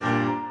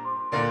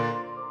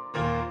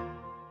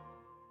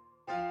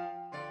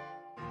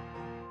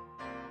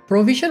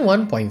Provision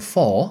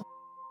 1.4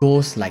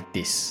 goes like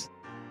this.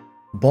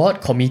 Board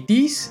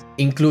committees,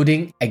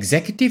 including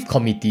executive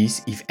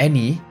committees, if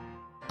any,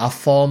 are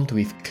formed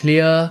with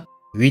clear,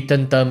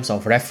 written terms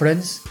of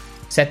reference,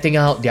 setting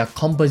out their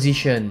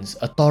compositions,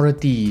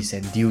 authorities,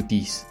 and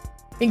duties,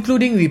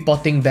 including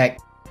reporting back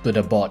to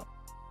the board.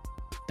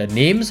 The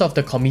names of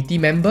the committee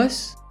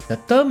members, the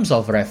terms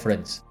of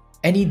reference,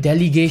 any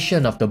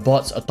delegation of the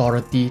board's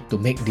authority to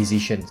make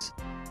decisions,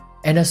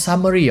 and a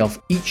summary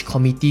of each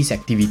committee's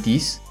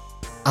activities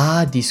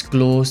are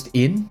disclosed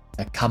in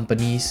the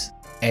company's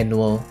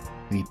annual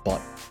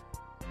report.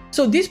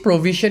 So this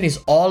provision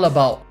is all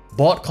about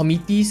board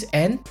committees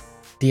and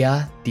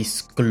their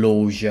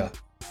disclosure.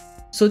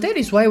 So that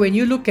is why when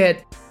you look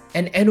at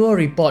an annual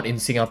report in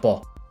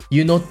Singapore,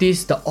 you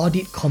notice the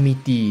audit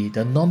committee,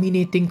 the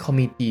nominating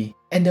committee,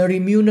 and the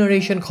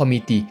remuneration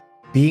committee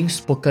being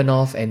spoken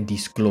of and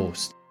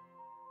disclosed.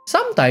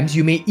 Sometimes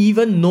you may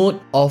even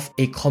note of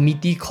a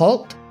committee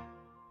called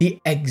the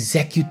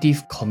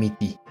executive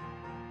committee.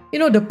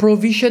 The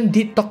provision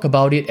did talk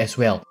about it as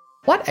well.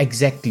 What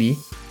exactly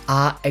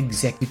are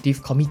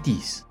executive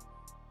committees?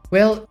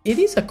 Well, it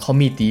is a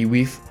committee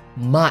with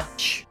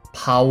much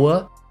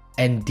power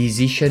and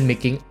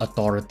decision-making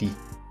authority.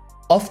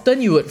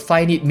 Often you would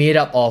find it made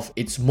up of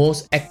its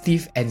most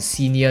active and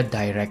senior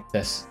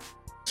directors.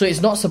 So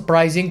it's not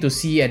surprising to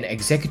see an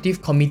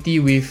executive committee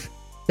with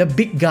the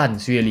big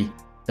guns really.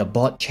 The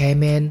board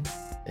chairman,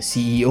 the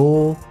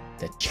CEO,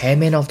 the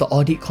chairman of the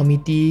audit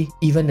committee,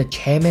 even the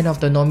chairman of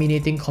the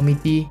nominating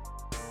committee.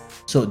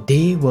 So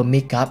they will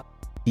make up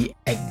the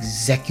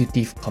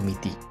executive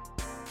committee.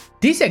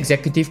 This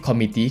executive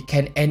committee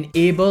can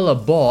enable a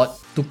board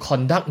to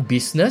conduct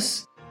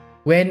business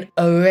when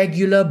a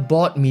regular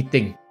board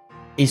meeting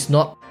is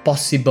not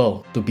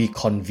possible to be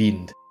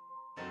convened.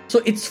 So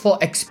it's for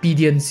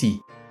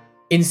expediency.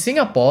 In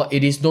Singapore,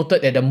 it is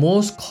noted that the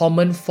most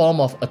common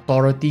form of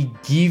authority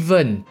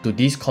given to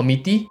this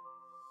committee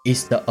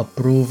is the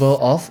approval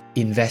of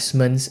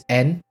investments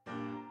and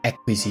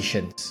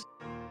acquisitions.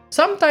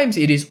 Sometimes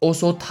it is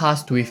also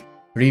tasked with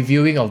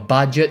reviewing of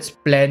budgets,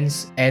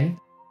 plans, and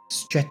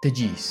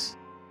strategies.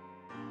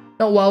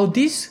 Now, while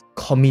this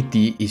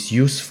committee is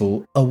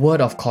useful, a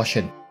word of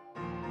caution.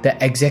 The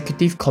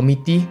executive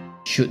committee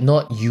should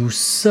not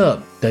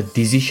usurp the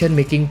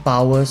decision-making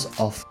powers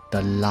of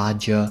the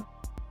larger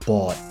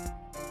board.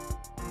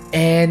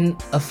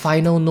 And a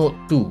final note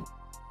too.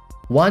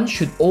 One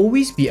should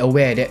always be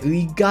aware that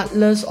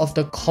regardless of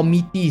the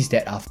committees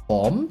that are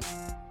formed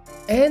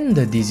and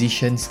the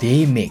decisions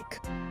they make,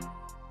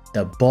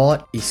 the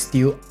board is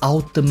still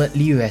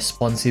ultimately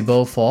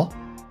responsible for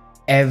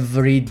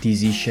every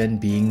decision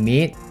being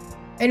made,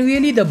 and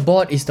really the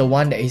board is the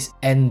one that is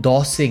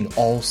endorsing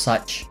all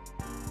such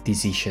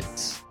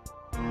decisions.